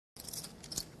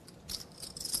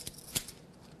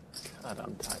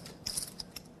I'm tight.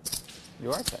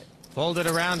 You are tight. Folded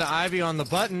around to Ivy on the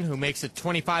button, who makes it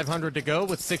 2,500 to go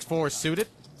with 6-4 suited.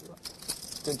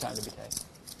 Good time to be tight.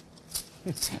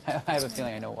 I have a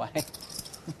feeling I know why.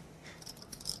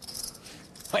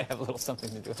 Might have a little something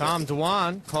to do with it. Tom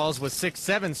Dwan calls with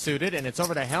 6-7 suited, and it's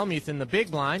over to Helmuth in the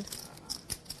big blind.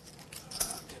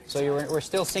 So we're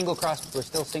still single cross. We're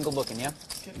still single booking, yeah?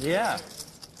 Yeah.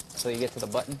 So you get to the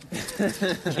button.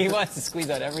 He wants to squeeze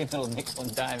out every little nickel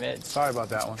and dime edge. Sorry about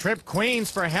that one. Trip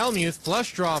queens for Helmuth,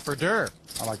 flush draw for Durr.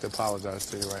 I'd like to apologize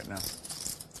to you right now.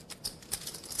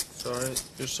 Sorry,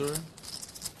 you're sorry?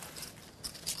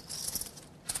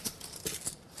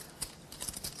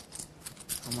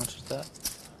 How much is that?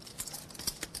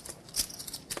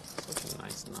 Such a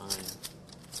nice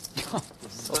 9.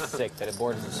 So sick that it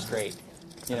boards it straight.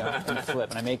 You know, and flip,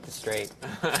 and I make the straight.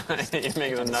 You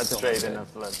make the nut straight in a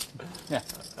flip. Yeah.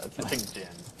 That's like gin.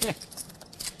 Yeah.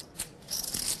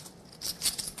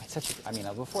 It's such a, I mean,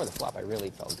 before the flop, I really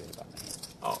felt good about my hand.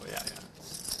 Oh, yeah, yeah.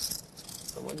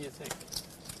 So what do you think?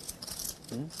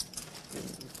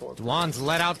 Dwan's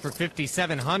let out for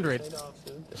 5,700. The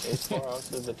ace 4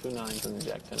 offsuit, the 2 9s, and the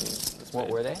jack 10. What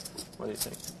were they? What do you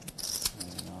think? I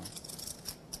don't know.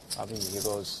 Obviously, here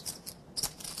goes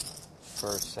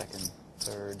first, second,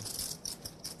 third,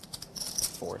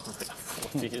 fourth.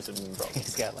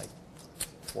 He's got like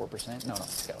 4%. No,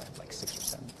 he's got like 6 or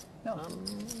 7. No,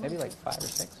 maybe like 5 or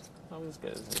 6. I was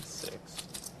good as 6.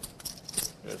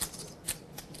 There's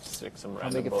 6 some How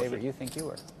random big a bullshit. favorite you think you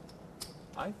were?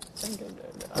 I think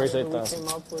Where's we 8,000? came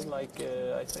up with like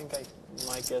I think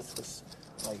my guess was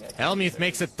like Helmuth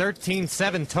makes it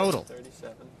 13-7 total.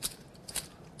 37,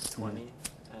 20,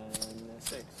 and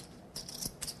 6.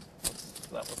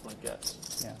 That was my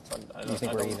guess. Yeah. So I You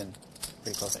think I we're don't even?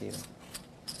 Pretty close to even.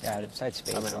 Yeah, besides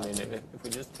spades. I mean, if we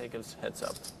just take us heads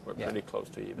up, we're Yeah. pretty close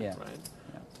to even, Yeah. right?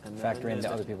 Yeah. And Factor then in the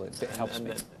the- other people. It helps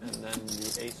me. And then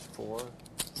the ace 4,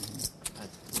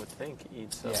 I would think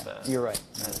eats up. Yeah, you're right.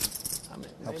 I mean,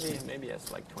 Helps me. maybe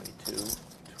it's like 22,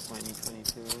 20,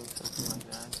 22, something like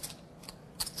that.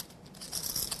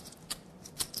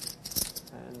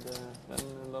 And then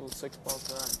a little 6 ball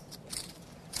to that.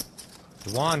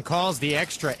 Dwan calls the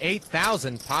extra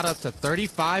 8,000, pot up to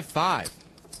 35-5.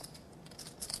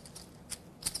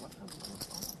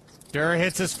 Durr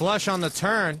hits his flush on the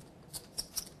turn.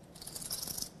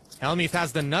 Helmuth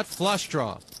has the nut flush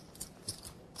draw.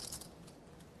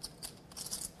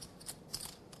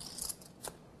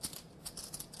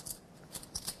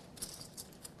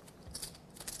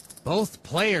 Both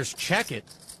players check it.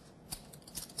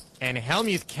 And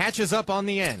Helmuth catches up on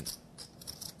the end.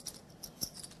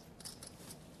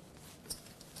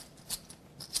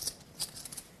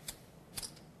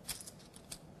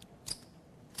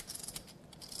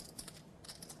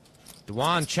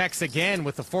 Dwan checks again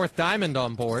with the 4th diamond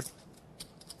on board.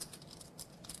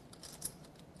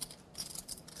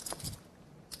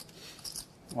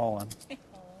 All in.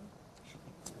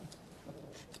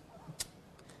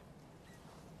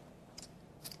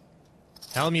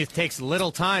 Helmuth takes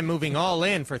little time moving all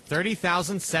in for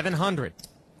 30,700.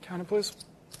 Counter, please.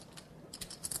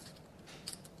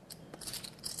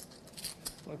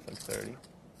 Looks like 30.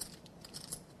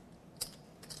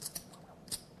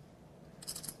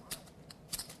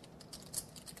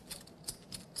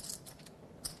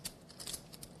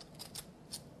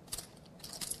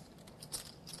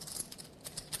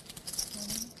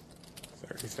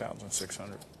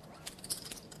 $30,600.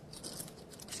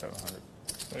 700.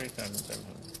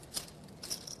 30,700.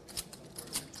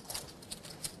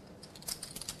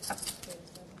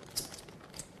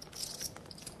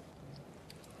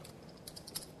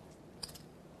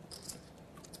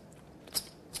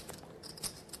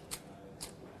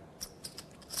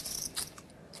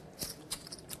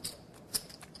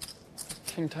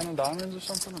 King 10 of diamonds or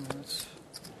something? I mean, it's...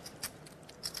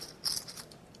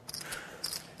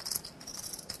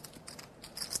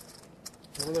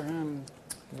 The other hand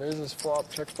raises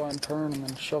flop, checks blind turn, and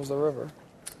then shoves the river.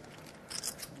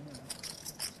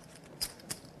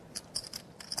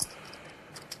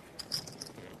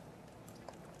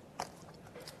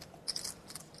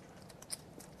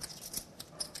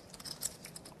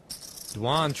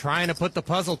 Dwan trying to put the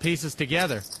puzzle pieces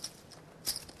together.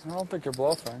 I don't think you're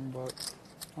bluffing, but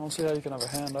I don't see how you can have a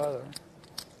hand either.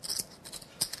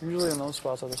 Usually in those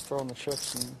spots, I just throw in the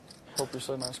chips and hope you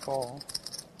say nice call.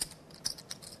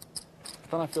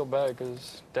 But then I feel bad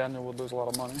because Daniel would lose a lot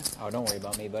of money. Oh, don't worry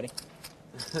about me, buddy.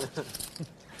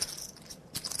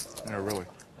 Yeah, really.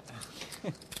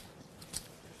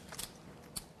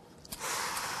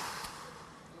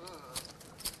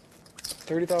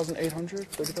 $30,800,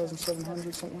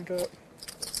 $30,700, something like that.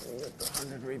 Get the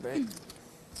 100 rebate.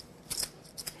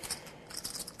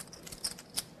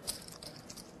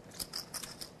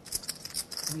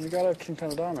 You got a king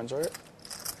 10 of diamonds, right?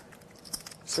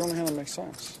 It's the only hand that makes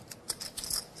sense.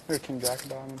 Here, king jack of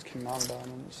diamonds, king 9 of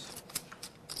diamonds.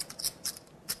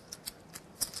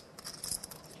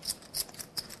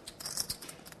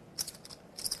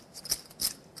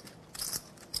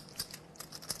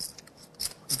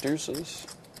 Deuces.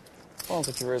 I don't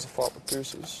think you raise a flop with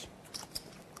deuces.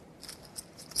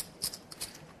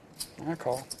 I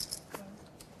call.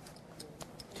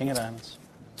 King of diamonds.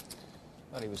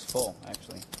 Thought he was full,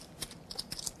 actually.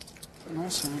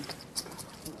 Nice hand.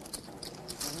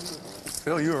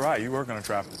 Phil, you were right. You were going to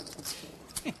trap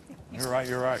it. You're right.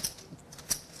 You're right.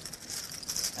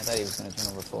 I thought he was going to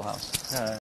turn over full house.